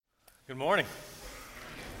Good morning.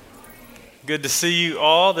 Good to see you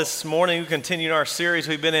all this morning. We continue our series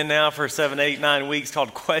we've been in now for 7, 8, 9 weeks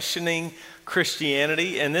called Questioning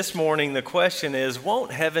Christianity. And this morning the question is,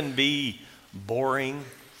 won't heaven be boring?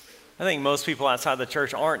 I think most people outside the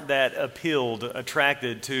church aren't that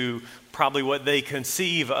attracted to probably what they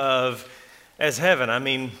conceive of as heaven. I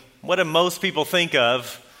mean, what do most people think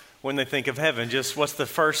of when they think of heaven? Just what's the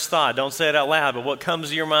first thought? Don't say it out loud, but what comes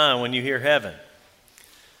to your mind when you hear heaven?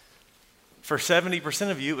 For 70%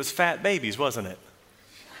 of you, it was fat babies, wasn't it?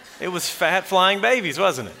 It was fat flying babies,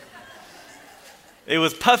 wasn't it? It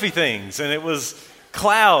was puffy things, and it was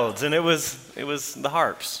clouds, and it was the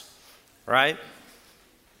harps, right?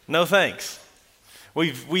 No thanks.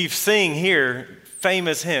 We've sing here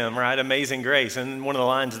famous hymn, right? Amazing Grace, and one of the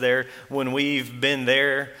lines there, when we've been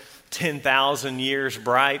there 10,000 years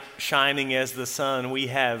bright, shining as the sun, we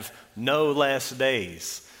have no less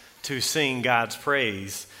days to sing God's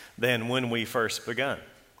praise than when we first begun.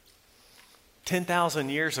 10,000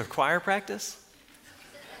 years of choir practice?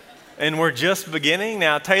 And we're just beginning?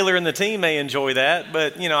 Now, Taylor and the team may enjoy that,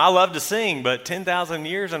 but, I love to sing, but 10,000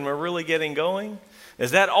 years and we're really getting going?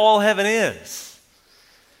 Is that all heaven is?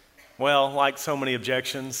 Well, like so many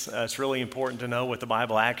objections, it's really important to know what the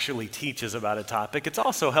Bible actually teaches about a topic. It's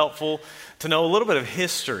also helpful to know a little bit of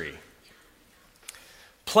history.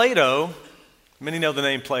 Plato, many know the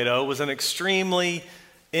name Plato, was an extremely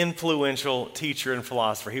influential teacher and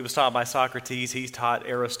philosopher. He was taught by Socrates. He taught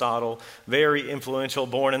Aristotle. Very influential,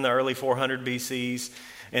 born in the early 400 BCs.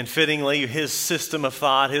 And fittingly, his system of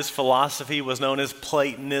thought, his philosophy was known as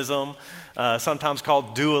Platonism, sometimes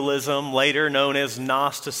called dualism, later known as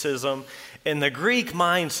Gnosticism. And the Greek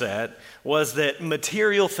mindset was that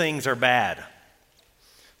material things are bad.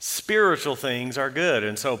 Spiritual things are good.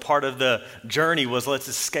 And so part of the journey was let's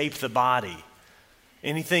escape the body.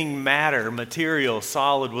 Anything matter, material,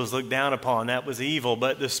 solid was looked down upon. That was evil.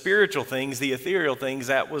 But the spiritual things, the ethereal things,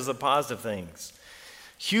 that was the positive things.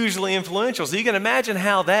 Hugely influential. So you can imagine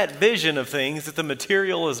how that vision of things, that the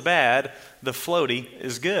material is bad, the floaty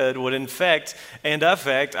is good, would infect and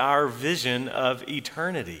affect our vision of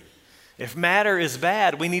eternity. If matter is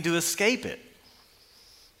bad, we need to escape it.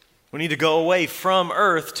 We need to go away from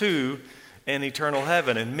earth to an eternal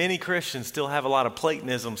heaven. And many Christians still have a lot of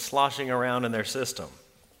Platonism sloshing around in their system.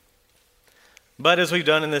 But as we've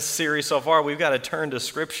done in this series so far, we've got to turn to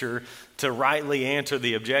Scripture to rightly answer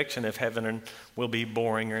the objection if heaven will be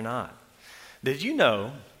boring or not. Did you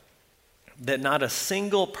know that not a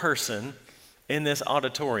single person in this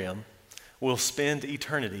auditorium will spend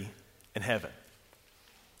eternity in heaven?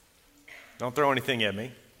 Don't throw anything at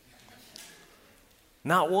me.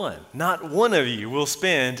 Not one of you will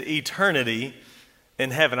spend eternity in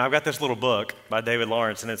heaven. I've got this little book by David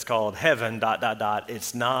Lawrence, and it's called Heaven, ...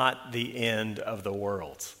 It's Not the End of the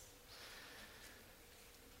World.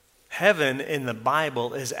 Heaven in the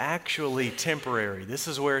Bible is actually temporary. This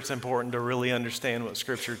is where it's important to really understand what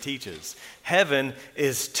Scripture teaches. Heaven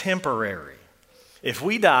is temporary. If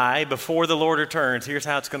we die before the Lord returns, here's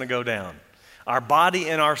how it's going to go down. Our body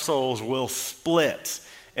and our souls will split.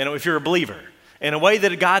 And if you're a believer, in a way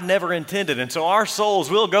that God never intended. And so our souls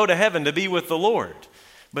will go to heaven to be with the Lord.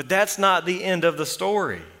 But that's not the end of the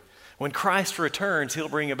story. When Christ returns, he'll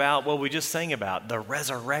bring about what we just sang about, the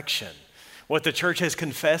resurrection. What the church has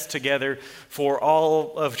confessed together for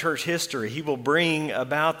all of church history. He will bring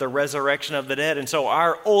about the resurrection of the dead. And so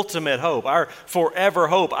our ultimate hope, our forever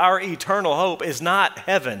hope, our eternal hope is not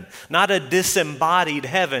heaven, not a disembodied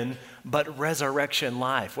heaven, but resurrection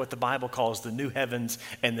life, what the Bible calls the new heavens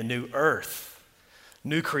and the new earth.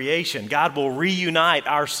 New creation. God will reunite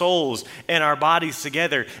our souls and our bodies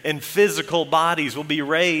together, and physical bodies will be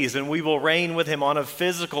raised, and we will reign with him on a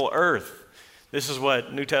physical earth. This is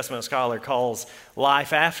what New Testament scholar calls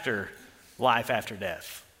life after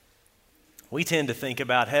death. We tend to think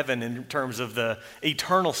about heaven in terms of the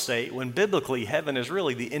eternal state, when biblically heaven is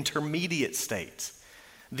really the intermediate state.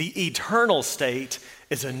 The eternal state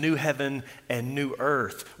is a new heaven and new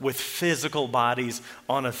earth with physical bodies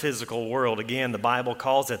on a physical world. Again, the Bible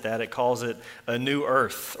calls it that. It calls it a new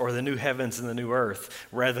earth, or the new heavens and the new earth,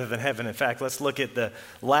 rather than heaven. In fact, let's look at the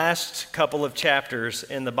last couple of chapters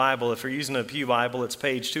in the Bible. If you're using a Pew Bible, it's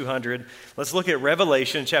page 200. Let's look at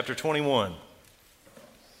Revelation chapter 21.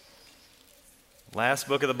 Last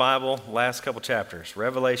book of the Bible, last couple chapters.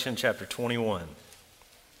 Revelation chapter 21.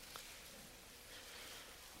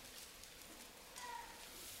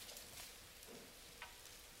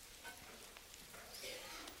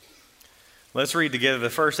 Let's read together the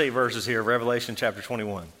first 8 verses here of Revelation chapter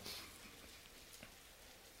 21.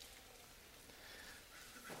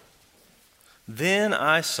 Then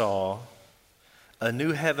I saw a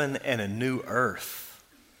new heaven and a new earth.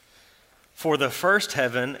 For the first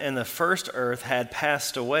heaven and the first earth had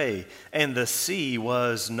passed away, and the sea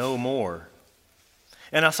was no more.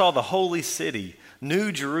 And I saw the holy city,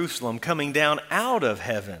 New Jerusalem, coming down out of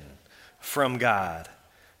heaven from God,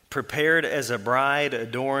 prepared as a bride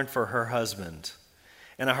adorned for her husband.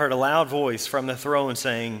 And I heard a loud voice from the throne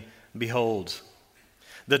saying, Behold,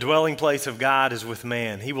 the dwelling place of God is with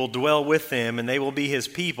man. He will dwell with them, and they will be his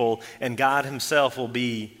people, and God himself will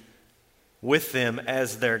be with them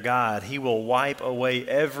as their God. He will wipe away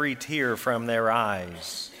every tear from their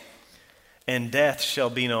eyes. And death shall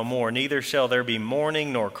be no more, neither shall there be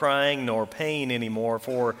mourning, nor crying, nor pain anymore,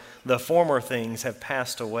 for the former things have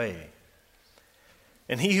passed away.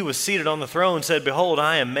 And he who was seated on the throne said, Behold,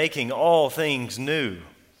 I am making all things new.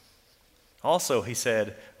 Also, he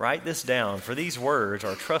said, Write this down, for these words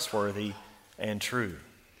are trustworthy and true.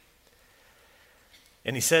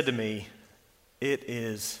 And he said to me, It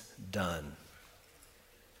is done.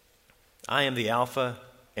 I am the Alpha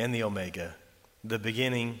and the Omega, the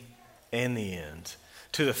beginning and the end.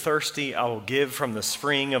 To the thirsty I will give from the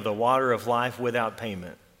spring of the water of life without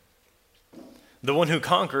payment. The one who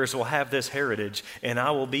conquers will have this heritage, and I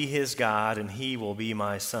will be his God, and he will be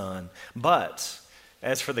my son. But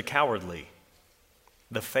as for the cowardly,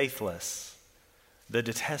 the faithless, the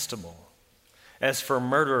detestable, as for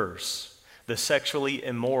murderers, the sexually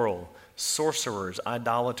immoral, sorcerers,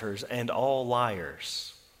 idolaters, and all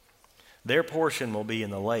liars, their portion will be in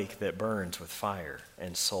the lake that burns with fire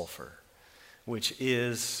and sulfur, which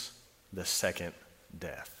is the second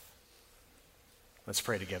death. Let's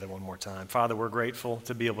pray together one more time. Father, we're grateful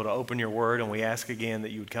to be able to open your word, and we ask again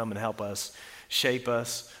that you would come and help us, shape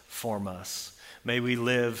us, form us. May we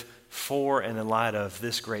live for and in light of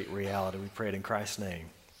this great reality. We pray it in Christ's name.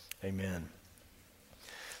 Amen.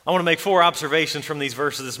 I want to make 4 observations from these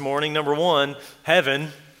verses this morning. Number 1, heaven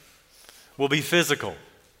will be physical.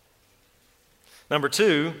 Number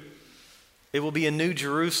 2, it will be a new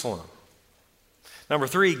Jerusalem. Number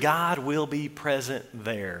 3, God will be present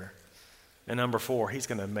there. And number 4, he's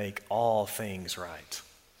going to make all things right.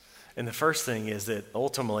 And the first thing is that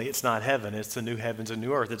ultimately it's not heaven, it's the new heavens and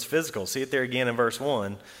new earth. It's physical. See it there again in verse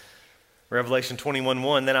 1. Revelation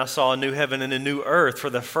 21:1, Then I saw a new heaven and a new earth, for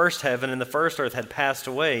the first heaven and the first earth had passed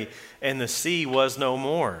away, and the sea was no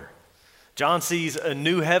more. John sees a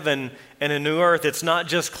new heaven and a new earth. It's not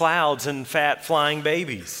just clouds and fat flying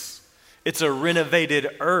babies. It's a renovated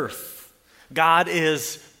earth. God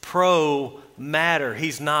is pro-matter.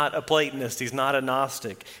 He's not a Platonist. He's not a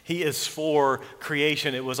Gnostic. He is for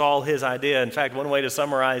creation. It was all his idea. In fact, one way to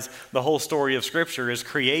summarize the whole story of Scripture is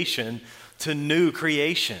creation to new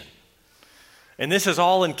creation. And this is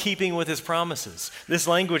all in keeping with his promises. This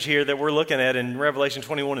language here that we're looking at in Revelation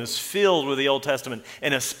 21 is filled with the Old Testament,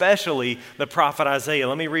 and especially the prophet Isaiah.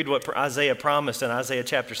 Let me read what Isaiah promised in Isaiah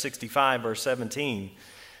chapter 65, verse 17.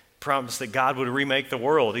 Promised that God would remake the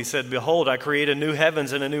world. He said, Behold, I create a new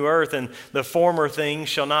heavens and a new earth, and the former things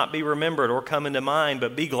shall not be remembered or come into mind,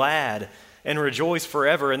 but be glad and rejoice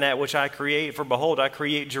forever in that which I create. For behold, I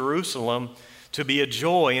create Jerusalem to be a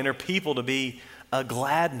joy, and her people to be a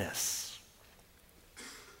gladness.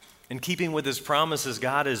 In keeping with his promises,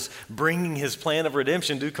 God is bringing his plan of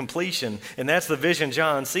redemption to completion, and that's the vision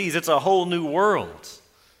John sees. It's a whole new world.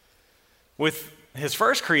 With his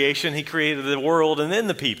first creation, he created the world and then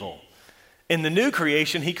the people. In the new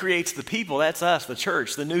creation, he creates the people, that's us, the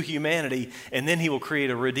church, the new humanity, and then he will create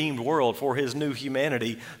a redeemed world for his new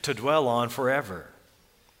humanity to dwell on forever.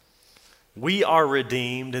 We are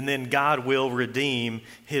redeemed, and then God will redeem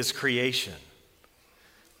his creation.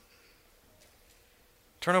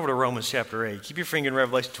 Turn over to Romans chapter 8. Keep your finger in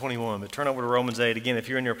Revelation 21, but turn over to Romans 8. Again, if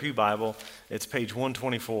you're in your pew Bible, it's page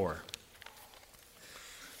 124.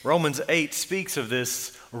 Romans 8 speaks of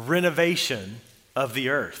this renovation of the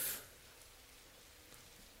earth.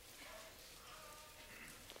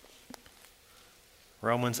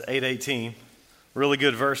 Romans 8:18, really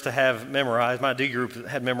good verse to have memorized. My D group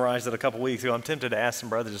had memorized it a couple weeks ago. I'm tempted to ask some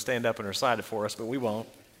brothers to stand up and recite it for us, but we won't.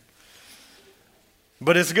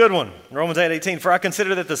 But it's a good one. Romans 8:18, For I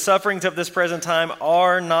consider that the sufferings of this present time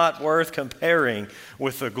are not worth comparing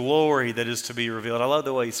with the glory that is to be revealed. I love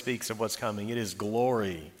the way he speaks of what's coming. It is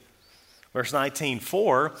glory. Verse 19,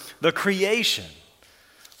 For the creation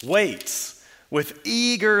waits with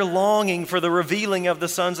eager longing for the revealing of the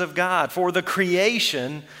sons of God. For the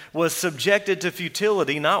creation was subjected to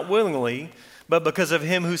futility, not willingly, but because of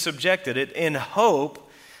him who subjected it, in hope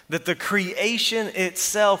that the creation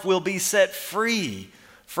itself will be set free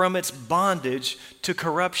from its bondage to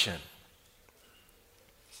corruption.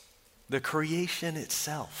 The creation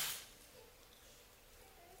itself.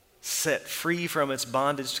 set free from its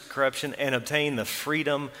bondage to corruption, and obtain the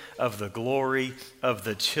freedom of the glory of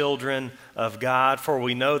the children of God. For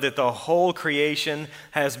we know that the whole creation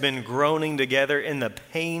has been groaning together in the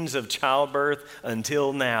pains of childbirth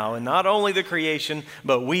until now. And not only the creation,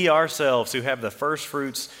 but we ourselves who have the first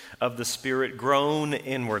fruits of the Spirit groan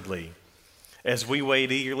inwardly as we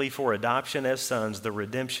wait eagerly for adoption as sons, the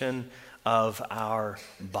redemption of our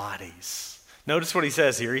bodies. Notice what he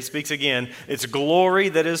says here. He speaks again. It's glory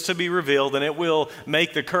that is to be revealed, and it will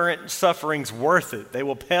make the current sufferings worth it. They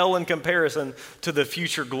will pale in comparison to the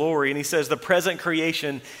future glory. And he says the present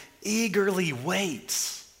creation eagerly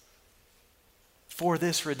waits for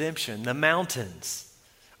this redemption. The mountains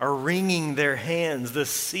are wringing their hands. The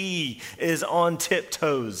sea is on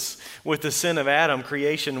tiptoes. With the sin of Adam,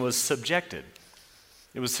 creation was subjected.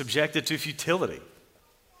 It was subjected to futility.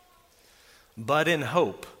 But in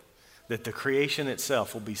hope that the creation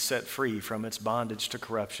itself will be set free from its bondage to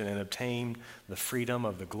corruption and obtain the freedom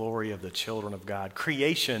of the glory of the children of God.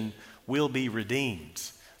 Creation will be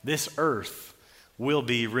redeemed. This earth will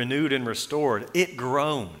be renewed and restored. It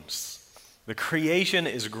groans. The creation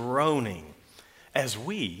is groaning as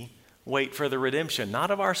we wait for the redemption,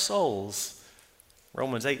 not of our souls.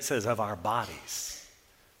 Romans 8 says of our bodies,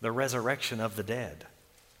 the resurrection of the dead.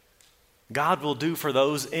 God will do for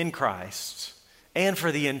those in Christ and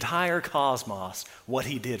for the entire cosmos what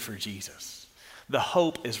he did for Jesus. The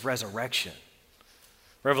hope is resurrection.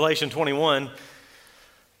 Revelation 21:1,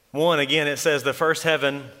 again, it says, the first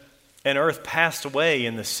heaven and earth passed away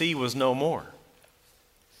and the sea was no more.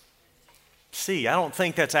 Sea, I don't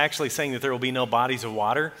think that's actually saying that there will be no bodies of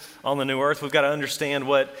water on the new earth. We've got to understand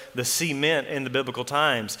what the sea meant in the biblical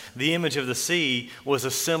times. The image of the sea was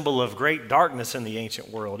a symbol of great darkness in the ancient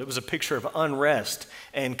world. It was a picture of unrest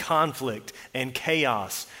and conflict and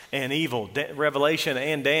chaos and evil. Revelation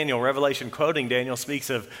and Daniel, Revelation quoting Daniel, speaks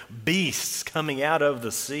of beasts coming out of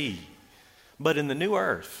the sea. But in the new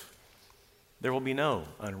earth, there will be no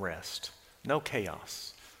unrest, no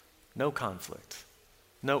chaos, no conflict,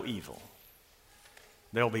 no evil.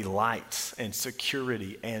 There will be light and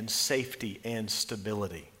security and safety and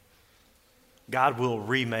stability. God will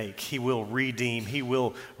remake, he will redeem, he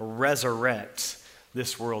will resurrect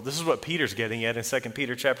this world. This is what Peter's getting at in 2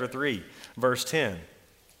 Peter chapter 3, verse 10.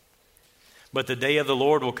 But the day of the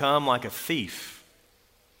Lord will come like a thief,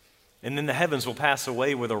 and then the heavens will pass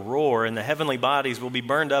away with a roar, and the heavenly bodies will be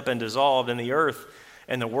burned up and dissolved, and the earth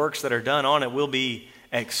and the works that are done on it will be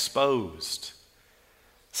exposed.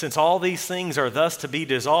 Since all these things are thus to be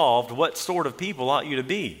dissolved, what sort of people ought you to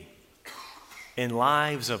be? In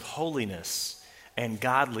lives of holiness and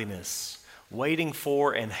godliness, waiting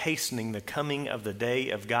for and hastening the coming of the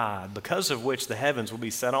day of God, because of which the heavens will be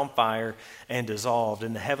set on fire and dissolved,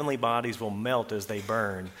 and the heavenly bodies will melt as they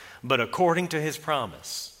burn. But according to his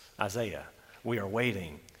promise, Isaiah, we are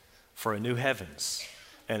waiting for a new heavens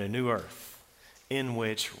and a new earth in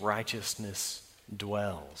which righteousness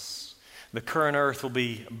dwells. The current earth will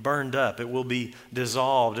be burned up. It will be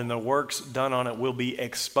dissolved, and the works done on it will be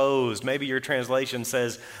exposed. Maybe your translation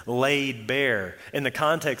says laid bare. In the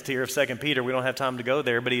context here of 2 Peter, we don't have time to go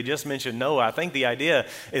there, but he just mentioned Noah. I think the idea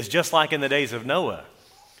is just like in the days of Noah.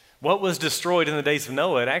 What was destroyed in the days of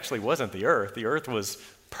Noah, it actually wasn't the earth. The earth was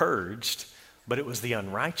purged, but it was the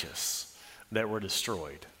unrighteous that were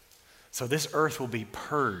destroyed. So this earth will be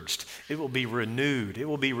purged. It will be renewed. It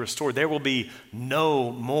will be restored. There will be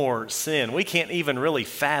no more sin. We can't even really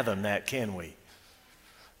fathom that, can we?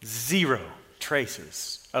 Zero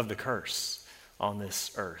traces of the curse on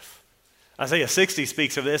this earth. Isaiah 60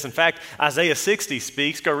 speaks of this. In fact, Isaiah 60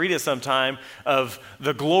 speaks, go read it sometime, of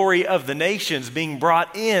the glory of the nations being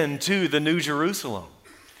brought into the New Jerusalem.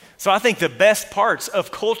 So I think the best parts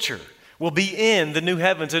of culture will be in the new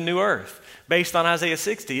heavens and new earth. Based on Isaiah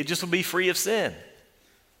 60, it just will be free of sin.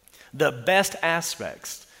 The best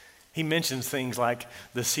aspects, he mentions things like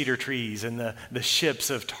the cedar trees and the ships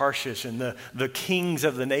of Tarshish and the kings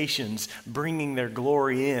of the nations bringing their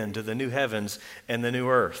glory into the new heavens and the new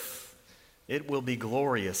earth. It will be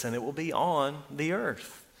glorious, and it will be on the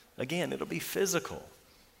earth. Again, it'll be physical.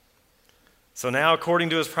 So now, according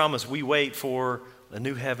to his promise, we wait for the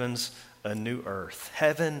new heavens, a new earth.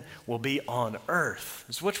 Heaven will be on earth.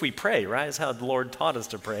 It's what we pray, right? It's how the Lord taught us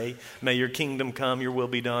to pray. May your kingdom come, your will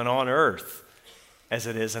be done on earth as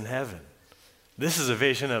it is in heaven. This is a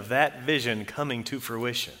vision of that vision coming to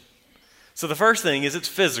fruition. So the first thing is it's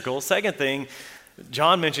physical. Second thing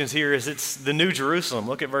John mentions here is it's the New Jerusalem.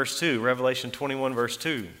 Look at verse 2, Revelation 21, verse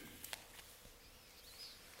 2.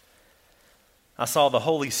 I saw the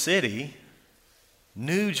holy city,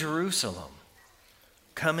 New Jerusalem,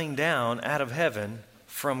 coming down out of heaven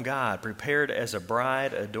from God, prepared as a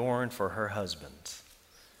bride adorned for her husband.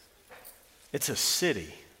 It's a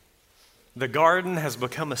city. The garden has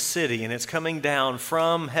become a city, and it's coming down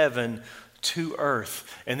from heaven to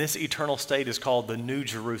earth. And this eternal state is called the New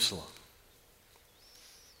Jerusalem,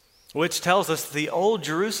 which tells us the old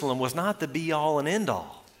Jerusalem was not the be-all and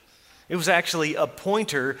end-all. It was actually a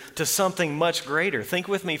pointer to something much greater. Think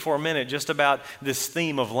with me for a minute just about this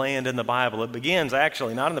theme of land in the Bible. It begins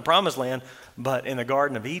actually not in the Promised Land, but in the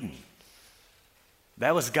Garden of Eden.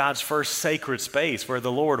 That was God's first sacred space where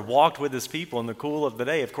the Lord walked with his people in the cool of the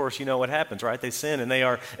day. Of course, you know what happens, right? They sin and they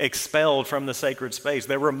are expelled from the sacred space.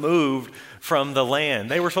 They're removed from the land.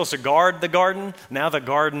 They were supposed to guard the garden. Now the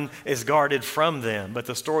garden is guarded from them. But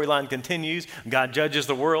the storyline continues. God judges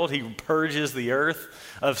the world. He purges the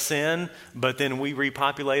earth of sin, but then we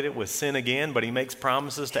repopulate it with sin again. But he makes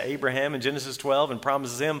promises to Abraham in Genesis 12 and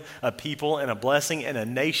promises him a people and a blessing and a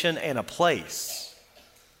nation and a place.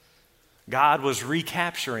 God was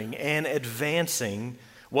recapturing and advancing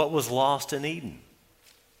what was lost in Eden.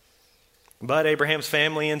 But Abraham's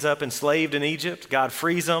family ends up enslaved in Egypt. God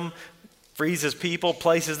frees them, frees his people,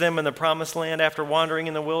 places them in the promised land after wandering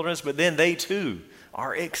in the wilderness, but then they too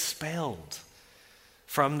are expelled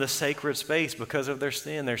from the sacred space because of their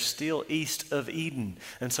sin. They're still east of Eden.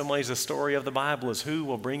 In some ways, the story of the Bible is who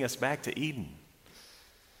will bring us back to Eden.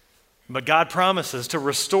 But God promises to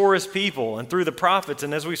restore his people, and through the prophets,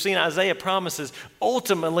 and as we've seen, Isaiah promises,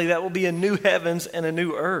 ultimately that will be a new heavens and a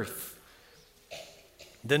new earth.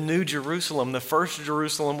 The New Jerusalem, the first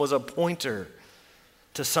Jerusalem, was a pointer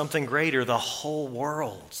to something greater, the whole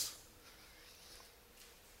world.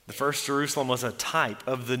 The first Jerusalem was a type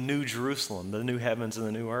of the New Jerusalem, the new heavens and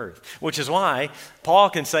the new earth, which is why Paul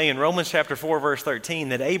can say in Romans chapter 4, verse 13,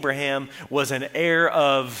 that Abraham was an heir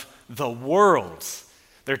of the worlds.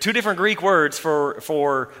 There are two different Greek words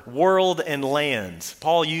for world and lands.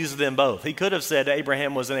 Paul used them both. He could have said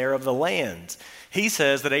Abraham was an heir of the land. He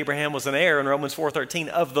says that Abraham was an heir in Romans 4:13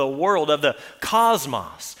 of the world, of the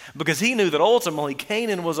cosmos, because he knew that ultimately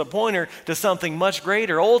Canaan was a pointer to something much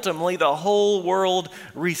greater, ultimately the whole world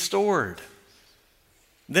restored.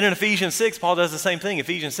 Then in Ephesians 6, Paul does the same thing.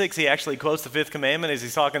 Ephesians 6, he actually quotes the fifth commandment as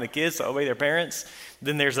he's talking to kids to obey their parents.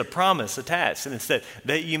 Then there's a promise attached, and it said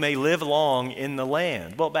that you may live long in the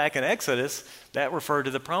land. Well, back in Exodus, that referred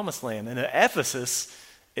to the promised land. And in Ephesus,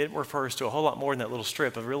 it refers to a whole lot more than that little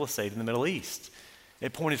strip of real estate in the Middle East.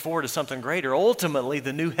 It pointed forward to something greater, ultimately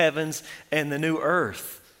the new heavens and the new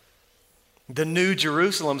earth, the New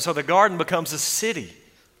Jerusalem. So the garden becomes a city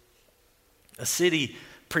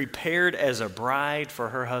prepared as a bride for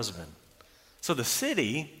her husband. So the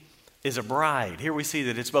city is a bride. Here we see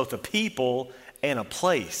that it's both a people and a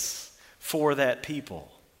place for that people,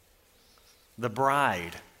 the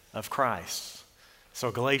bride of Christ. So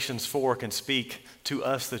Galatians 4 can speak to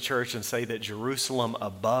us, the church, and say that Jerusalem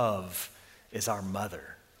above is our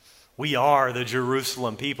mother. We are the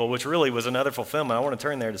Jerusalem people, which really was another fulfillment. I want to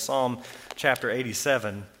turn there to Psalm chapter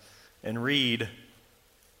 87 and read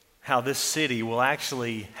how this city will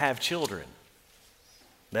actually have children.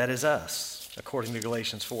 That is us, according to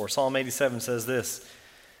Galatians 4. Psalm 87 says this: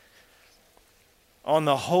 "On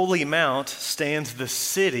the holy mount stands the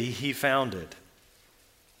city he founded.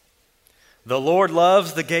 The Lord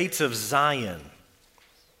loves the gates of Zion."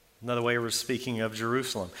 Another way we're speaking of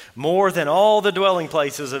Jerusalem. "More than all the dwelling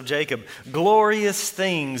places of Jacob. Glorious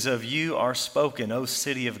things of you are spoken, O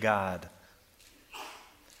city of God.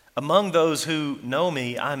 Among those who know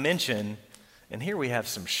me, I mention," and here we have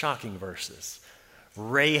some shocking verses,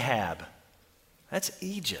 "Rahab." That's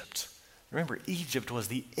Egypt. Remember, Egypt was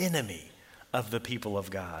the enemy of the people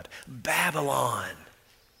of God. "Babylon,"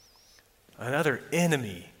 another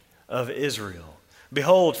enemy of Israel.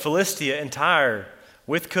 "Behold, Philistia and Tyre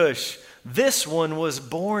with Cush. This one was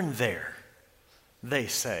born there," they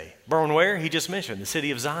say. Born where? He just mentioned the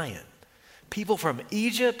city of Zion. People from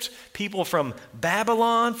Egypt, people from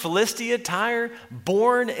Babylon, Philistia, Tyre,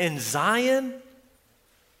 born in Zion.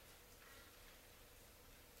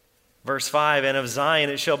 Verse 5, "And of Zion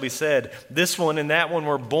it shall be said, this one and that one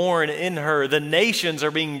were born in her. The nations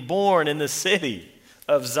are being born in the city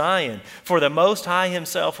of Zion. For the Most High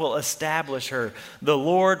himself will establish her. The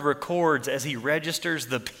Lord records as he registers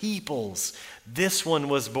the peoples. This one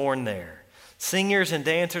was born there. Singers and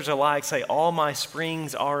dancers alike say, all my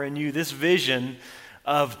springs are in you." This vision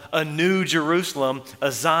of a new Jerusalem,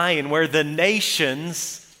 a Zion, where the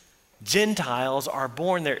nations, Gentiles, are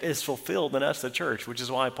born there, is fulfilled in us, the church, which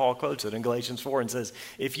is why Paul quotes it in Galatians 4 and says,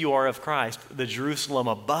 if you are of Christ, the Jerusalem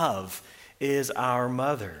above is our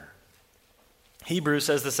mother. Hebrews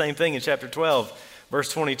says the same thing in chapter 12,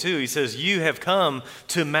 verse 22. He says, "You have come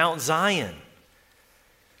to Mount Zion,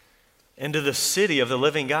 into the city of the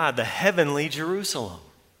living God, the heavenly Jerusalem,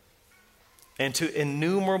 and to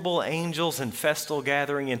innumerable angels in festal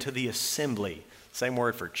gathering, into the assembly, same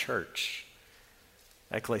word for church,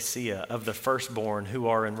 ecclesia, of the firstborn who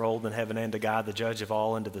are enrolled in heaven, and to God, the judge of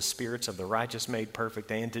all, and to the spirits of the righteous made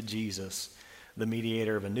perfect, and to Jesus, the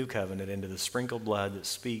mediator of a new covenant, and to the sprinkled blood that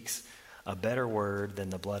speaks a better word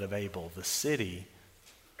than the blood of Abel. The city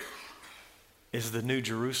is the new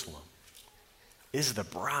Jerusalem, is the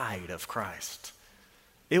bride of Christ.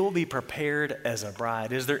 It will be prepared as a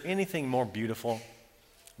bride. Is there anything more beautiful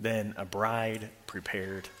than a bride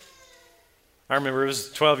prepared? I remember it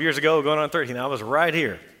was 12 years ago, going on 13. I was right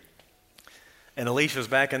here. And Alicia was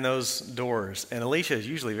back in those doors. And Alicia is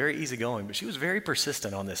usually very easygoing, but she was very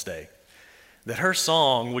persistent on this day. That her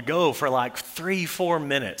song would go for like 3-4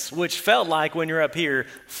 minutes, which felt like when you're up here,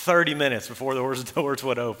 30 minutes before the doors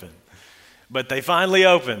would open. But they finally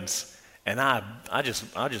opened. And I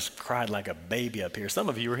just cried like a baby up here. Some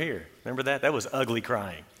of you were here. Remember that? That was ugly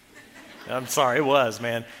crying. I'm sorry, it was,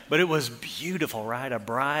 man. But it was beautiful, right? A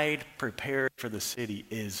bride prepared for the city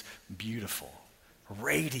is beautiful.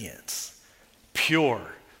 Radiance, pure.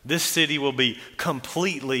 This city will be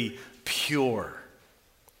completely pure.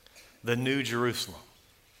 The new Jerusalem.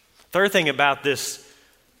 Third thing about this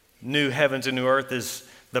new heavens and new earth is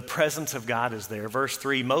the presence of God is there. Verse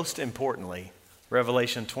 3, most importantly,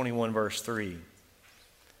 Revelation 21, verse 3.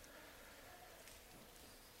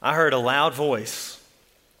 I heard a loud voice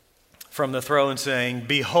from the throne saying,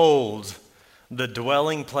 "Behold, the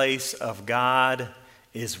dwelling place of God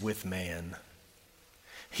is with man.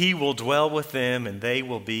 He will dwell with them, and they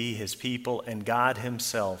will be his people, and God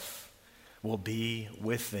himself will be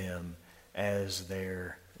with them as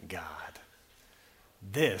their God."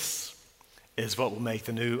 This is what will make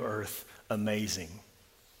the new earth amazing.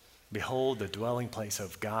 Behold, the dwelling place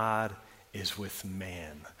of God is with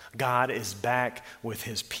man. God is back with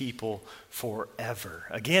his people forever.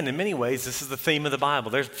 Again, in many ways, this is the theme of the Bible.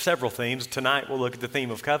 There's several themes. Tonight we'll look at the theme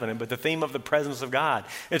of covenant, but the theme of the presence of God.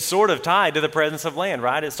 It's sort of tied to the presence of land,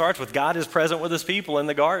 right? It starts with God is present with his people in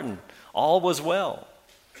the garden. All was well.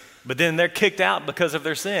 But then they're kicked out because of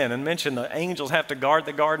their sin. And mentioned the angels have to guard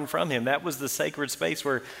the garden from him. That was the sacred space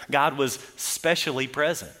where God was specially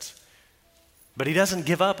present. But he doesn't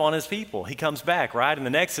give up on his people. He comes back, right? And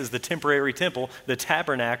the next is the temporary temple, the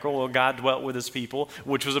tabernacle where God dwelt with his people,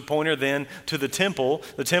 which was a pointer then to the temple.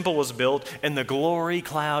 The temple was built, and the glory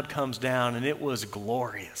cloud comes down, and it was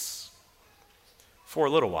glorious for a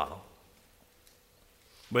little while.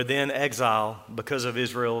 But then exile because of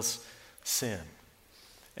Israel's sin.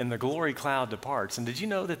 And the glory cloud departs. And did you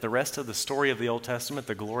know that the rest of the story of the Old Testament,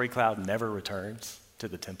 the glory cloud never returns to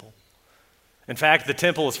the temple? In fact, the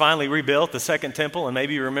temple is finally rebuilt, the second temple, and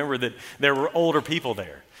maybe you remember that there were older people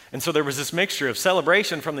there. And so there was this mixture of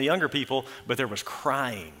celebration from the younger people, but there was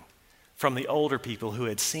crying from the older people who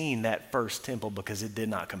had seen that first temple because it did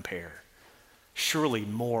not compare. Surely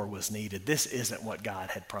more was needed. This isn't what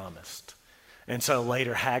God had promised. And so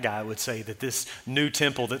later Haggai would say that this new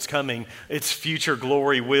temple that's coming, its future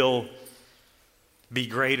glory will be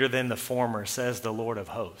greater than the former, says the Lord of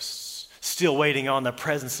hosts. Still waiting on the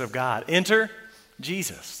presence of God. Enter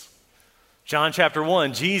Jesus. John chapter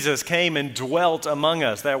 1, Jesus came and dwelt among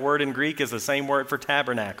us. That word in Greek is the same word for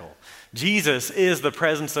tabernacle. Jesus is the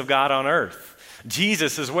presence of God on earth.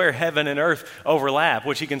 Jesus is where heaven and earth overlap,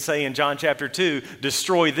 which he can say in John chapter 2,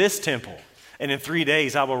 destroy this temple, and in 3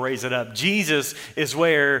 days I will raise it up. Jesus is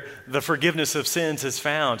where the forgiveness of sins is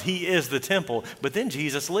found. He is the temple, but then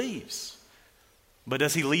Jesus leaves. But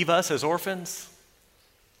does he leave us as orphans?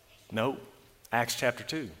 No. Acts chapter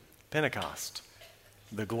 2, Pentecost.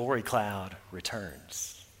 The glory cloud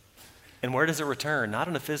returns. And where does it return? Not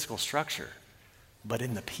in a physical structure, but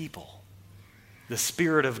in the people. The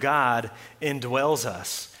Spirit of God indwells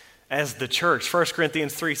us as the church. 1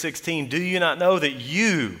 Corinthians 3:16, do you not know that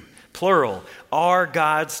you, plural, are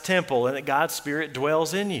God's temple and that God's Spirit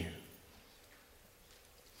dwells in you?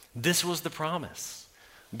 This was the promise.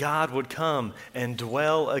 God would come and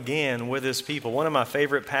dwell again with his people. One of my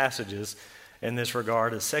favorite passages in this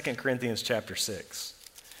regard is 2 Corinthians chapter 6.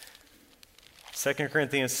 2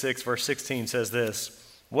 Corinthians 6 verse 16 says this,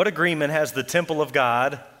 what agreement has the temple of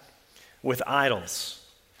God with idols?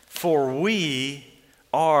 For we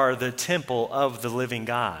are the temple of the living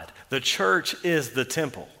God. The church is the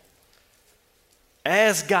temple.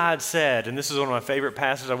 As God said, and this is one of my favorite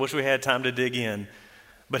passages, I wish we had time to dig in,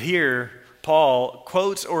 but here Paul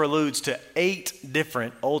quotes or alludes to 8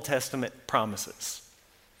 different Old Testament promises.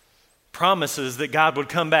 Promises that God would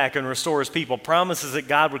come back and restore his people. Promises that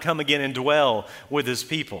God would come again and dwell with his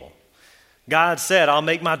people. God said, I'll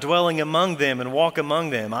make my dwelling among them and walk among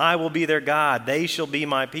them. I will be their God. They shall be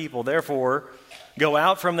my people. Therefore, go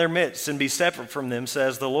out from their midst and be separate from them,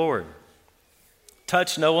 says the Lord.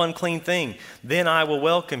 Touch no unclean thing. Then I will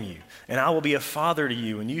welcome you, and I will be a father to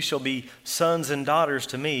you, and you shall be sons and daughters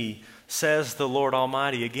to me, says the Lord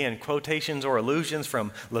Almighty. Again, quotations or allusions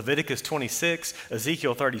from Leviticus 26,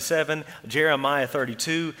 Ezekiel 37, Jeremiah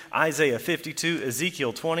 32, Isaiah 52,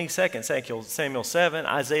 Ezekiel 20, 2 Samuel 7,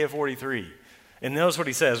 Isaiah 43. And notice what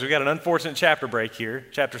he says. We've got an unfortunate chapter break here,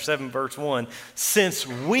 chapter 7, verse 1. Since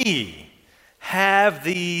we have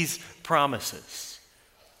these promises,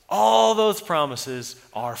 all those promises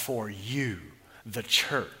are for you, the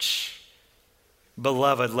church.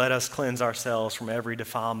 Beloved, let us cleanse ourselves from every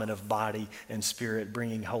defilement of body and spirit,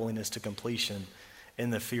 bringing holiness to completion in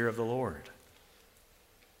the fear of the Lord.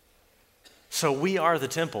 So we are the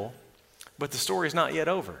temple, but the story is not yet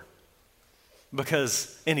over.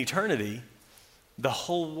 Because in eternity, the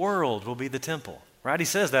whole world will be the temple, right? He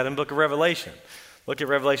says that in the book of Revelation. Look at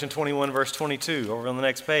Revelation 21, verse 22, over on the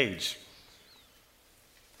next page.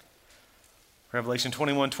 Revelation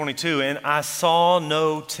 21, 22, and I saw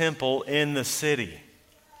no temple in the city,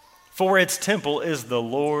 for its temple is the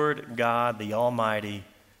Lord God, the Almighty,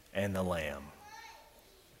 and the Lamb.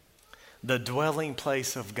 The dwelling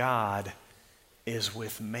place of God is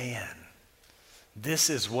with man. This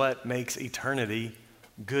is what makes eternity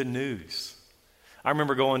good news. I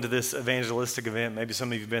remember going to this evangelistic event. Maybe some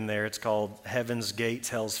of you have been there. It's called Heaven's Gates,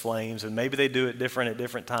 Hell's Flames, and maybe they do it different at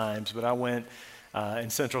different times, but I went in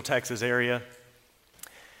Central Texas area,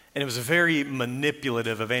 and it was a very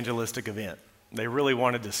manipulative evangelistic event. They really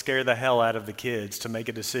wanted to scare the hell out of the kids to make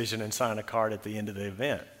a decision and sign a card at the end of the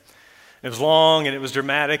event. It was long and it was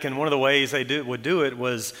dramatic, and one of the ways they would do it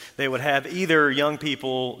was they would have either young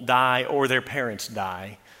people die or their parents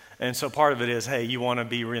die. And so part of it is, hey, you want to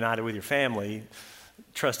be reunited with your family,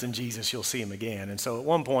 trust in Jesus, you'll see him again. And so at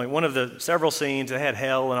one point, one of the several scenes, they had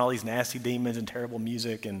hell and all these nasty demons and terrible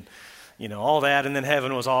music and all that, and then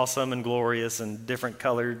heaven was awesome and glorious and different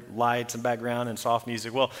colored lights and background and soft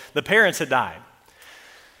music. Well, the parents had died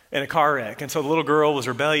in a car wreck, and so the little girl was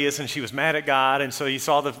rebellious and she was mad at God, and so you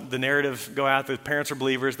saw the narrative go out. The parents are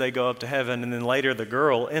believers, they go up to heaven, and then later the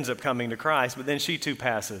girl ends up coming to Christ, but then she too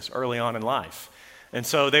passes early on in life. And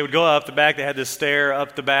so they would go up the back, they had this stair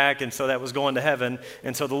up the back, and so that was going to heaven.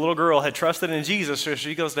 And so the little girl had trusted in Jesus, so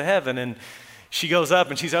she goes to heaven, and she goes up,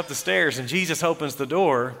 and she's up the stairs, and Jesus opens the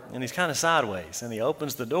door, and he's kind of sideways, and he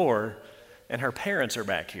opens the door, and her parents are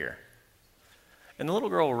back here. And the little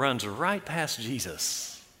girl runs right past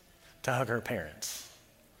Jesus to hug her parents.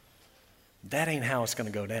 That ain't how it's going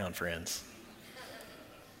to go down, friends.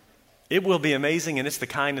 It will be amazing, and it's the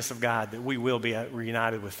kindness of God that we will be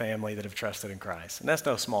reunited with family that have trusted in Christ. And that's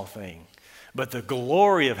no small thing. But the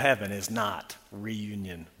glory of heaven is not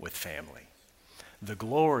reunion with family. The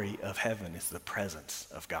glory of heaven is the presence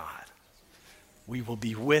of God. We will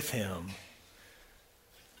be with him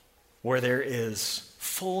where there is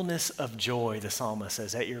fullness of joy. The psalmist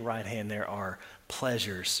says, at your right hand there are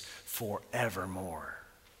pleasures forevermore.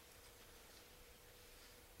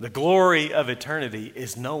 The glory of eternity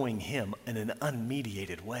is knowing him in an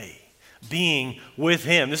unmediated way, being with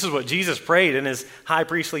him. This is what Jesus prayed in his high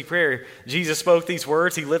priestly prayer. Jesus spoke these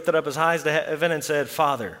words. He lifted up his eyes to heaven and said,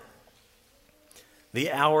 Father, the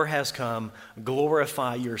hour has come.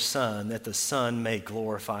 Glorify your Son, that the Son may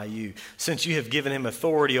glorify you, since you have given him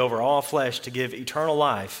authority over all flesh to give eternal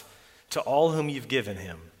life to all whom you've given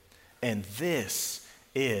him. And this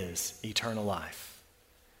is eternal life,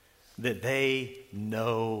 that they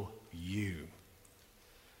know you,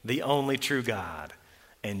 the only true God,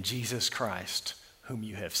 and Jesus Christ, whom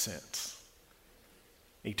you have sent.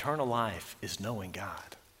 Eternal life is knowing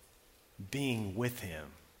God, being with him,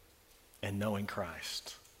 and knowing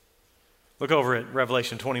Christ. Look over at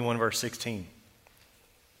Revelation 21, verse 16.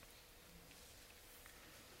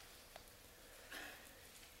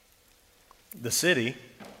 The city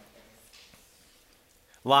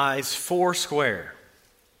lies foursquare,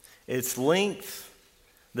 its length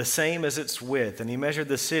the same as its width. And he measured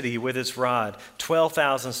the city with its rod,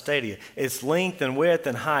 12,000 stadia. Its length and width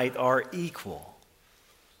and height are equal.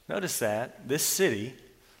 Notice that. This city,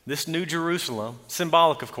 this New Jerusalem,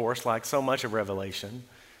 symbolic of course, like so much of Revelation,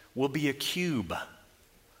 will be a cube.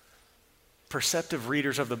 Perceptive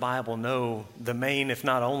readers of the Bible know the main, if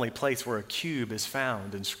not only, place where a cube is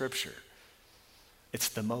found in Scripture. It's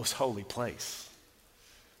the most holy place.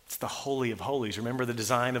 It's the Holy of Holies. Remember the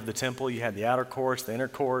design of the temple? You had the outer courts, the inner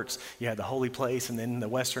courts, you had the holy place, and then in the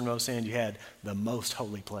westernmost end, you had the most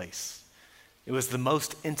holy place. It was the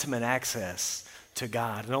most intimate access to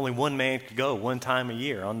God. And only one man could go one time a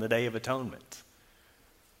year on the Day of Atonement.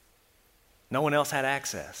 No one else had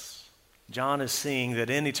access. John is seeing that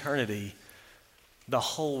in eternity, the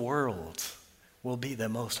whole world will be the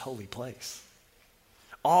most holy place.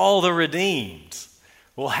 All the redeemed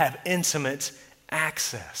will have intimate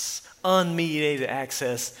access, unmediated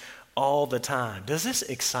access all the time. Does this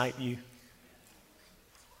excite you?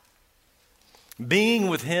 Being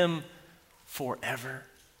with him forever.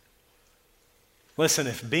 Listen,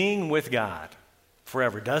 if being with God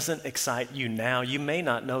forever doesn't excite you now, you may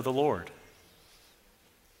not know the Lord.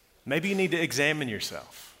 Maybe you need to examine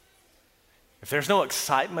yourself. If there's no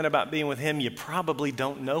excitement about being with him, you probably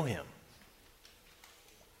don't know him.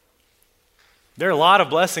 There are a lot of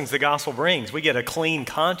blessings the gospel brings. We get a clean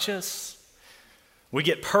conscience. We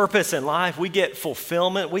get purpose in life. We get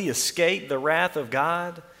fulfillment. We escape the wrath of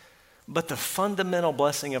God. But the fundamental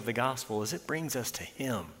blessing of the gospel is it brings us to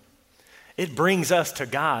him. It brings us to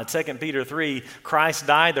God. 2 Peter 3, Christ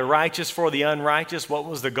died, the righteous for the unrighteous. What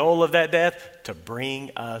was the goal of that death? To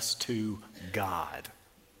bring us to God.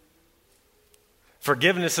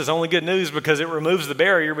 Forgiveness is only good news because it removes the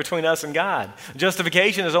barrier between us and God.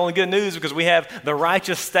 Justification is only good news because we have the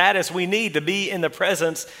righteous status we need to be in the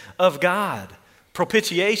presence of God.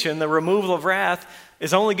 Propitiation, the removal of wrath,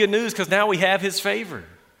 is only good news because now we have his favor.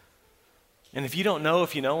 And if you don't know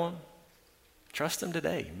if you know him, trust him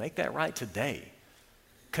today. Make that right today.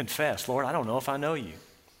 Confess, Lord, I don't know if I know you.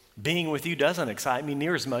 Being with you doesn't excite me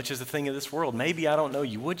near as much as the thing of this world. Maybe I don't know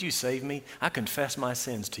you. Would you save me? I confess my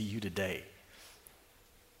sins to you today.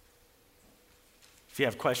 If you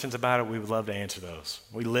have questions about it, we would love to answer those.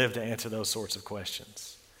 We live to answer those sorts of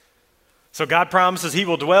questions. So God promises he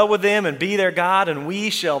will dwell with them and be their God, and we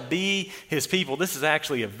shall be his people. This is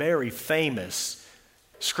actually a very famous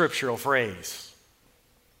scriptural phrase.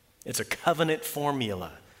 It's a covenant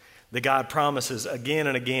formula that God promises again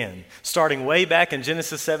and again, starting way back in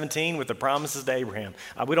Genesis 17 with the promises to Abraham.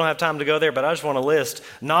 We don't have time to go there, but I just want to list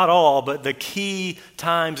not all, but the key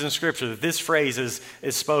times in Scripture that this phrase is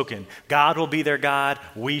spoken. God will be their God,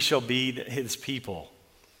 we shall be his people.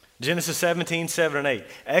 Genesis 17, 7 and 8,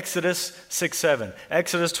 Exodus 6, 7,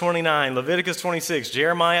 Exodus 29, Leviticus 26,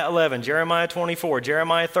 Jeremiah 11, Jeremiah 24,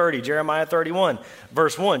 Jeremiah 30, Jeremiah 31,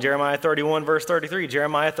 verse 1, Jeremiah 31, verse 33,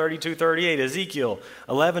 Jeremiah 32, 38, Ezekiel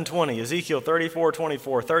 11, 20, Ezekiel 34,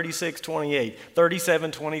 24, 36, 28,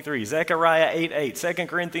 37, 23, Zechariah 8, 8, 2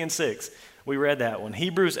 Corinthians 6, we read that one,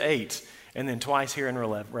 Hebrews 8, and then twice here in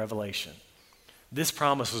Revelation. This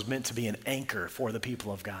promise was meant to be an anchor for the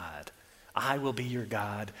people of God. I will be your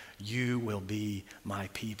God, you will be my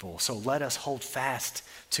people. So let us hold fast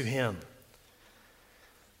to him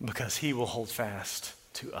because he will hold fast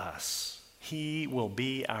to us. He will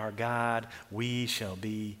be our God, we shall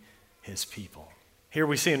be his people. Here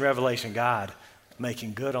we see in Revelation God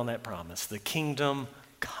making good on that promise, the kingdom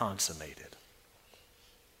consummated.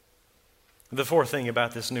 The fourth thing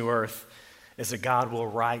about this new earth is that God will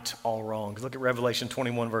right all wrongs. Look at Revelation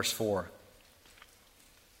 21, verse 4.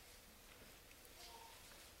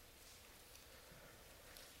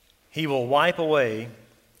 He will wipe away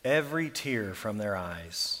every tear from their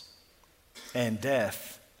eyes, and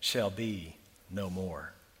death shall be no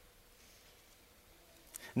more.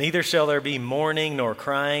 Neither shall there be mourning, nor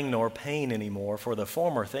crying, nor pain anymore, for the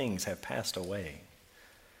former things have passed away.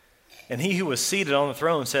 And he who was seated on the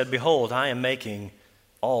throne said, Behold, I am making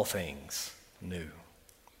all things new.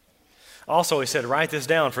 Also he said, Write this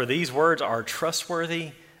down, for these words are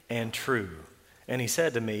trustworthy and true. And he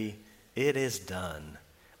said to me, It is done.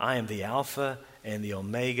 I am the Alpha and the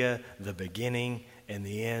Omega, the beginning and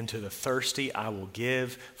the end. To the thirsty I will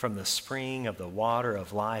give from the spring of the water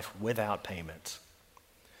of life without payment.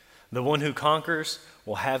 The one who conquers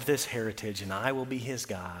will have this heritage, and I will be his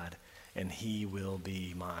God, and he will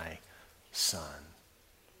be my son.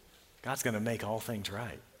 God's going to make all things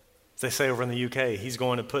right. As they say over in the UK, he's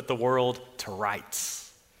going to put the world to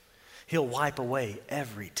rights. He'll wipe away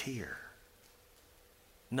every tear.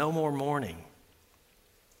 No more mourning.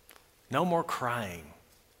 No more crying.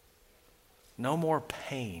 No more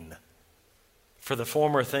pain. For the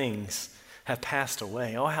former things have passed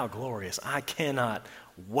away. Oh, how glorious. I cannot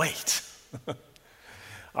wait.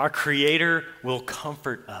 Our Creator will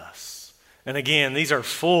comfort us. And again, these are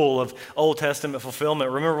full of Old Testament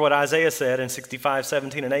fulfillment. Remember what Isaiah said in 65,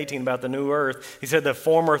 17, and 18 about the new earth. He said, the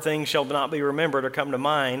former things shall not be remembered or come to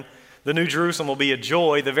mind. The new Jerusalem will be a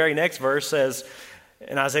joy. The very next verse says,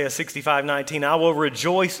 in Isaiah 65:19, I will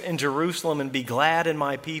rejoice in Jerusalem and be glad in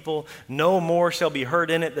my people. No more shall be heard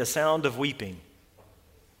in it the sound of weeping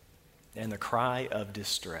and the cry of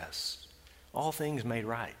distress. All things made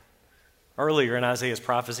right Earlier in Isaiah's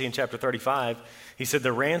prophecy in chapter 35, he said,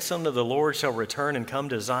 the ransom of the Lord shall return and come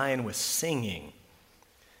to Zion with singing.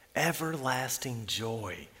 Everlasting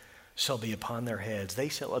joy shall be upon their heads. They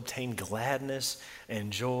shall obtain gladness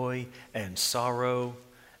and joy and sorrow,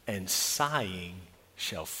 and sighing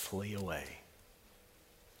shall flee away.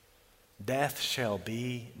 Death shall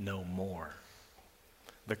be no more.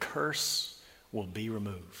 The curse will be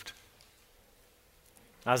removed.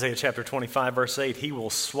 Isaiah chapter 25, verse 8, he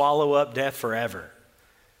will swallow up death forever.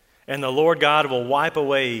 And the Lord God will wipe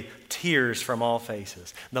away tears from all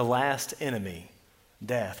faces. The last enemy,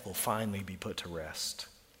 death, will finally be put to rest.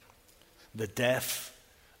 The death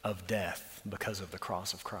of death because of the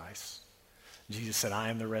cross of Christ. Jesus said, I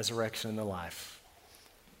am the resurrection and the life.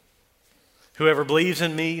 Whoever believes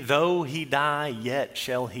in me, though he die, yet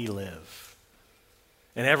shall he live.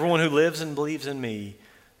 And everyone who lives and believes in me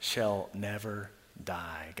shall never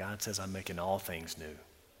die. God says, I'm making all things new.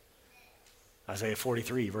 Isaiah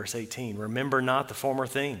 43, verse 18, remember not the former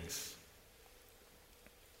things,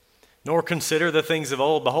 nor consider the things of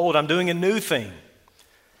old. Behold, I'm doing a new thing.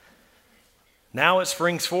 Now it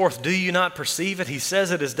springs forth. Do you not perceive it? He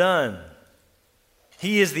says it is done.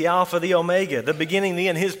 He is the Alpha, the Omega, the beginning, the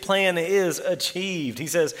end. His plan is achieved. He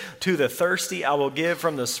says, to the thirsty I will give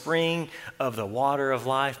from the spring of the water of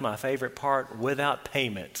life, my favorite part, without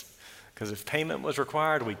payment. Because if payment was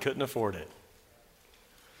required, we couldn't afford it.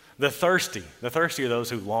 The thirsty are those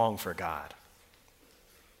who long for God.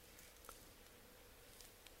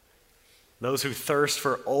 Those who thirst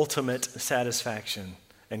for ultimate satisfaction,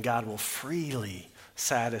 and God will freely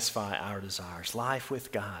satisfy our desires. Life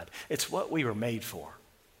with God. It's what we were made for.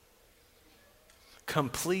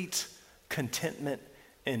 Complete contentment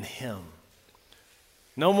in Him.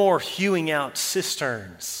 No more hewing out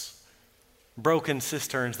cisterns, broken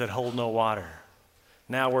cisterns that hold no water.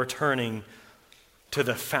 Now we're turning to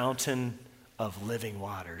the fountain of living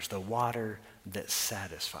waters, the water that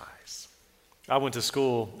satisfies. I went to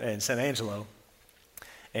school in San Angelo,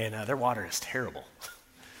 and their water is terrible.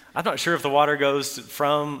 I'm not sure if the water goes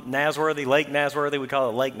from Nasworthy, Lake Nasworthy, we call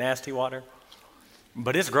it Lake Nasty Water,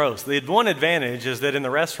 but it's gross. The one advantage is that in the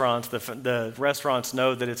restaurants, the restaurants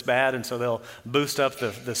know that it's bad, and so they'll boost up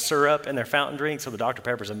the syrup in their fountain drink, so the Dr.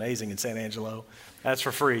 Pepper's amazing in San Angelo. That's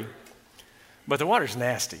for free. But the water's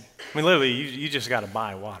nasty. I mean, literally, you just got to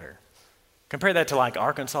buy water. Compare that to like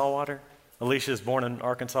Arkansas water. Alicia's born in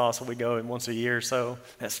Arkansas, so we go once a year or so.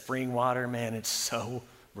 That spring water, man, it's so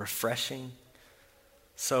refreshing,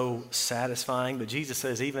 so satisfying. But Jesus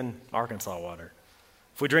says even Arkansas water,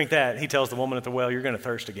 if we drink that, he tells the woman at the well, you're going to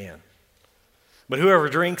thirst again. But whoever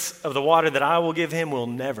drinks of the water that I will give him will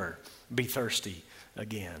never be thirsty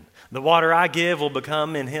again. The water I give will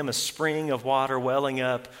become in him a spring of water welling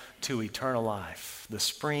up to eternal life. The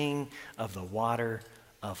spring of the water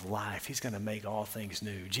of life. He's going to make all things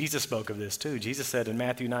new. Jesus spoke of this too. Jesus said in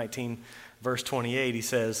Matthew 19, verse 28, he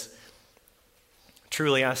says,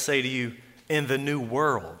 truly I say to you, in the new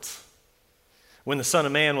world, when the Son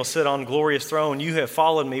of Man will sit on a glorious throne, you have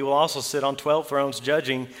followed me, will also sit on 12 thrones,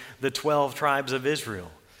 judging the 12 tribes of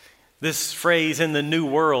Israel. This phrase, in the new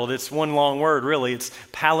world, it's one long word, really. It's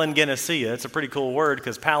palingenesia. It's a pretty cool word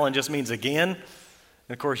because palin just means again.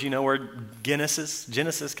 And of course, you know where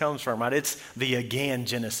Genesis comes from, right? It's the again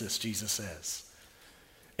Genesis, Jesus says.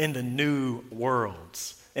 In the new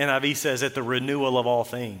worlds. NIV says at the renewal of all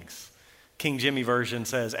things. King Jimmy Version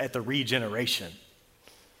says at the regeneration.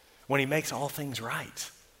 When he makes all things right.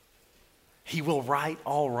 He will right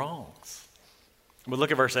all wrongs. But look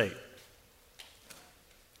at verse 8.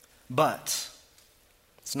 But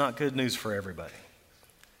it's not good news for everybody.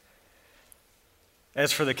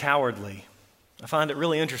 As for the cowardly, I find it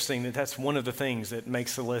really interesting that that's one of the things that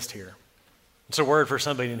makes the list here. It's a word for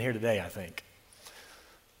somebody in here today, I think.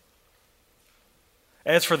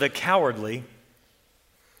 As for the cowardly,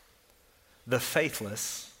 the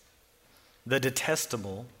faithless, the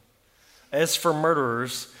detestable, as for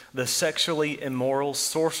murderers, the sexually immoral,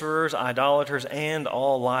 sorcerers, idolaters, and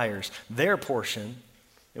all liars, their portion,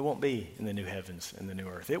 it won't be in the new heavens and the new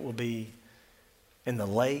earth. It will be in the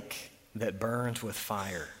lake that burns with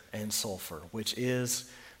fire and sulfur, which is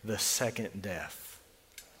the second death.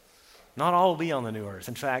 Not all will be on the new earth.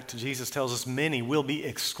 In fact, Jesus tells us many will be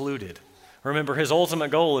excluded. Remember, his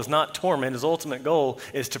ultimate goal is not torment. His ultimate goal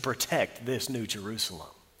is to protect this new Jerusalem.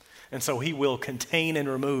 And so he will contain and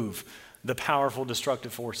remove the powerful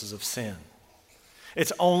destructive forces of sin.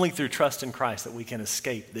 It's only through trust in Christ that we can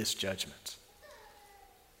escape this judgment.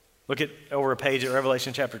 Look at over a page at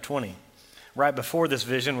Revelation chapter 20. Right before this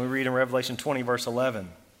vision, we read in Revelation 20, verse 11.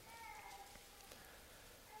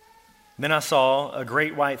 Then I saw a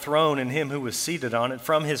great white throne and him who was seated on it.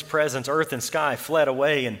 From his presence, earth and sky fled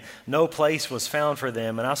away, and no place was found for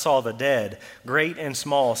them. And I saw the dead, great and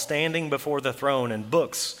small, standing before the throne, and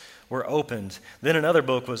books were opened. Then another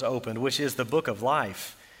book was opened, which is the book of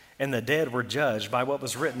life. And the dead were judged by what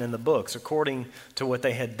was written in the books, according to what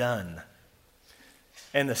they had done.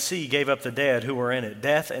 And the sea gave up the dead who were in it.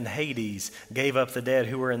 Death and Hades gave up the dead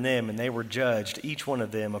who were in them, and they were judged, each one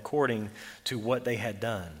of them, according to what they had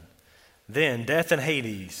done. Then death and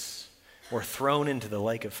Hades were thrown into the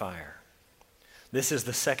lake of fire. This is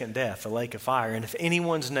the second death, the lake of fire. And if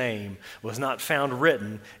anyone's name was not found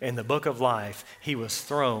written in the book of life, he was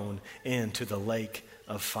thrown into the lake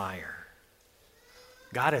of fire.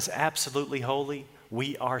 God is absolutely holy.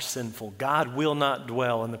 We are sinful. God will not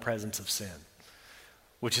dwell in the presence of sin,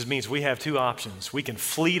 which means we have two options. We can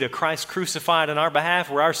flee to Christ crucified on our behalf,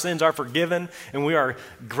 where our sins are forgiven and we are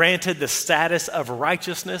granted the status of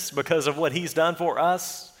righteousness because of what he's done for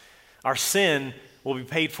us. Our sin will be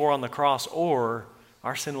paid for on the cross, or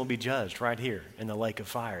our sin will be judged right here in the lake of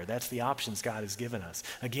fire. That's the options God has given us.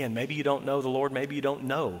 Again, maybe you don't know the Lord. Maybe you don't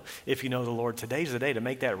know if you know the Lord. Today's the day to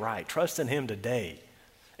make that right. Trust in him today,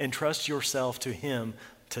 and trust yourself to him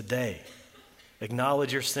today.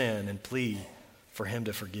 Acknowledge your sin and plead for him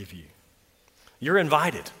to forgive you. You're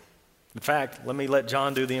invited. In fact, let me let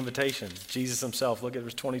John do the invitation. Jesus himself, look at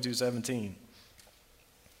verse 22:17.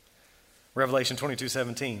 Revelation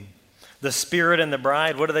 22:17. The Spirit and the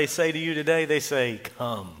bride, what do they say to you today? They say,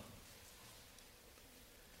 come.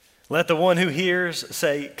 Let the one who hears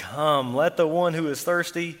say, come. Let the one who is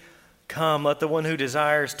thirsty come. Let the one who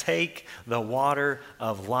desires take the water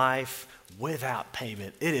of life without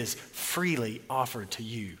payment. It is freely offered to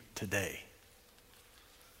you today.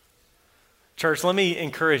 Church, let me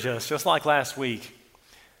encourage us, just like last week.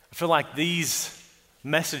 I feel like these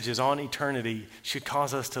messages on eternity should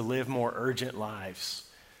cause us to live more urgent lives.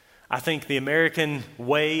 I think the American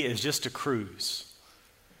way is just to cruise,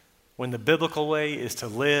 when the biblical way is to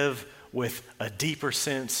live with a deeper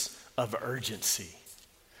sense of urgency.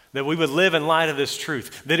 That we would live in light of this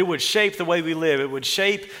truth, that it would shape the way we live. It would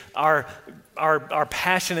shape our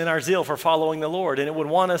passion and our zeal for following the Lord, and it would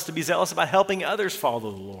want us to be zealous about helping others follow the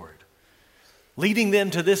Lord. Leading them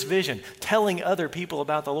to this vision, telling other people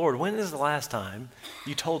about the Lord. When is the last time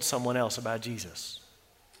you told someone else about Jesus?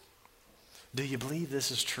 Do you believe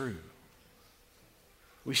this is true?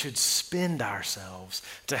 We should spend ourselves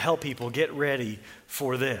to help people get ready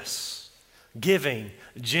for this. Giving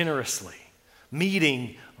generously,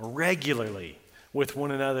 meeting regularly with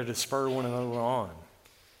one another to spur one another on,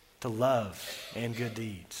 to love and good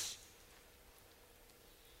deeds.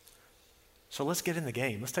 So let's get in the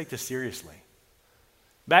game. Let's take this seriously.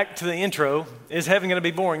 Back to the intro, is heaven going to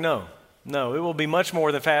be boring? No. No, it will be much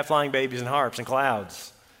more than fat flying babies and harps and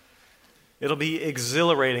clouds. It'll be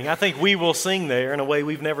exhilarating. I think we will sing there in a way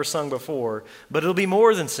we've never sung before, but it'll be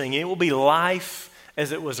more than singing. It will be life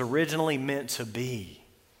as it was originally meant to be.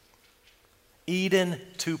 Eden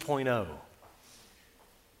 2.0.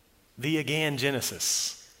 The again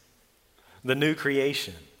Genesis. The new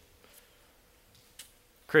creation.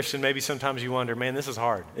 Christian, maybe sometimes you wonder, man, this is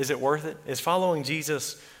hard. Is it worth it? Is following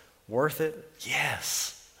Jesus worth it?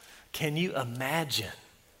 Yes. Can you imagine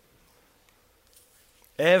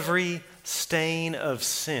every stain of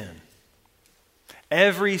sin,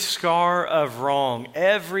 every scar of wrong,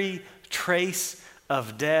 every trace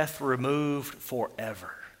of death removed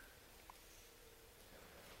forever?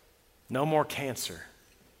 No more cancer,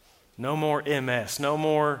 no more MS, no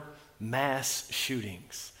more mass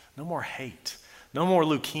shootings, no more hate. No more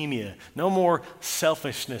leukemia, no more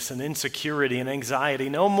selfishness and insecurity and anxiety,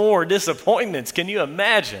 no more disappointments. Can you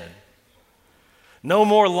imagine? No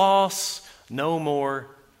more loss, no more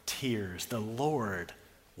tears. The Lord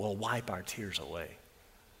will wipe our tears away.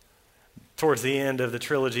 Towards the end of the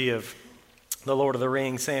trilogy of The Lord of the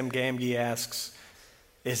Rings, Sam Gamgee asks,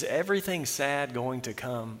 is everything sad going to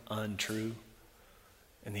come untrue?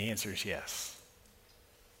 And the answer is yes.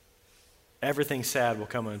 Everything sad will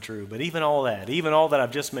come untrue. But even all that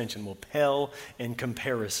I've just mentioned will pale in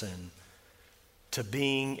comparison to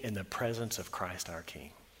being in the presence of Christ our King,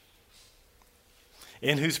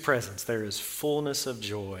 in whose presence there is fullness of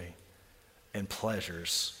joy and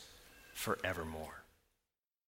pleasures forevermore.